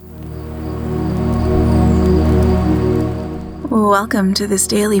Welcome to this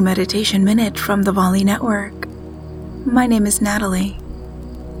daily meditation minute from the Volley Network. My name is Natalie.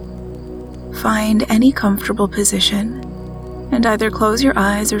 Find any comfortable position and either close your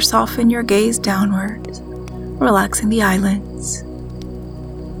eyes or soften your gaze downwards, relaxing the eyelids.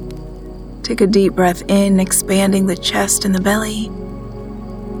 Take a deep breath in, expanding the chest and the belly,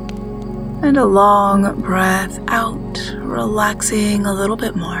 and a long breath out, relaxing a little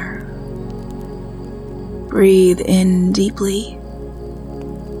bit more. Breathe in deeply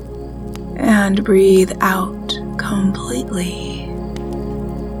and breathe out completely.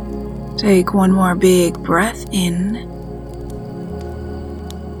 Take one more big breath in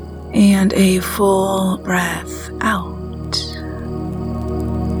and a full breath out.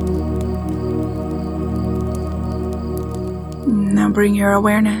 Now bring your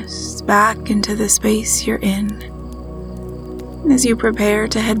awareness back into the space you're in as you prepare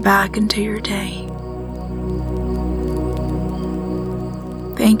to head back into your day.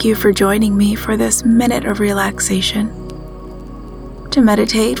 Thank you for joining me for this minute of relaxation. To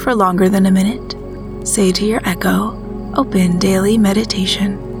meditate for longer than a minute, say to your echo, "Open daily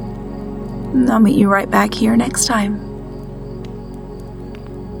meditation." I'll meet you right back here next time.